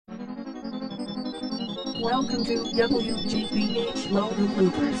Welcome to WGBH Lilo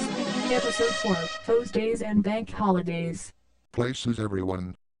Bloopers, Episode 4, Toesdays and Bank Holidays. Places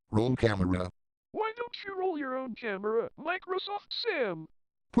everyone. Roll camera. Why don't you roll your own camera, Microsoft Sam?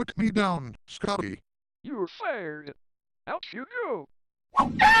 Put me down, Scotty. You're fired. Out you go.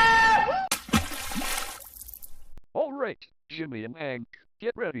 All right, Jimmy and Hank,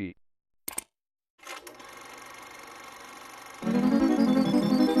 get ready.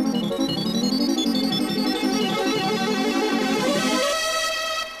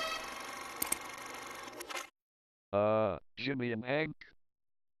 Jimmy and Hank?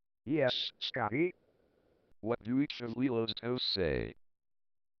 Yes, Scotty. What do each of Lilo's toes say?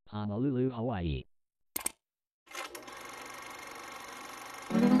 Honolulu, Hawaii.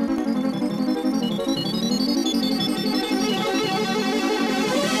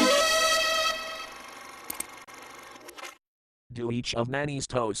 Do each of Nani's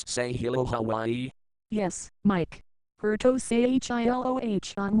toes say Hilo Hawaii? Yes, Mike. Her toes say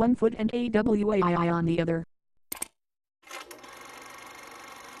HILOH on one foot and AWAI on the other.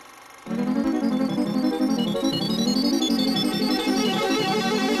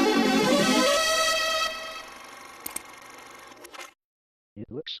 It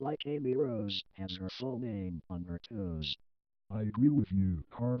looks like Amy Rose has her full name on her toes. I agree with you,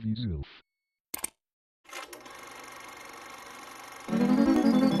 Harvey Zilf.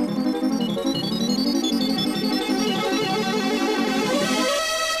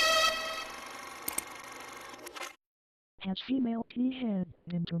 Has female peahead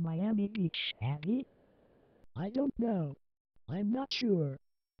been to Miami Beach, Abby? I don't know. I'm not sure.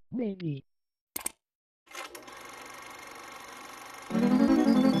 Maybe.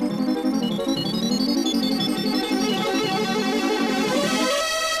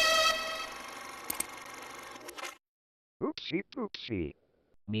 Oopsie poopsie.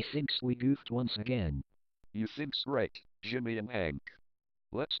 Methinks we goofed once again. You think's right, Jimmy and Hank.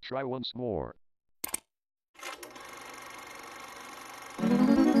 Let's try once more.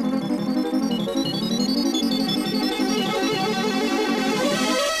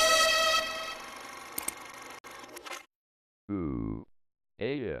 Ooh.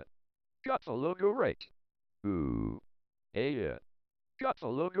 Yeah. Got the logo right. Ooh. Yeah. Got the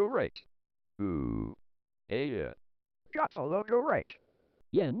logo right. Ooh. Yeah. Got the logo right.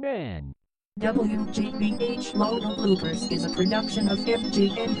 Yeah, man. WGBH Lilo Bloopers is a production of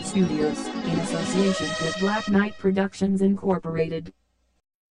FGN Studios in association with Black Knight Productions Incorporated.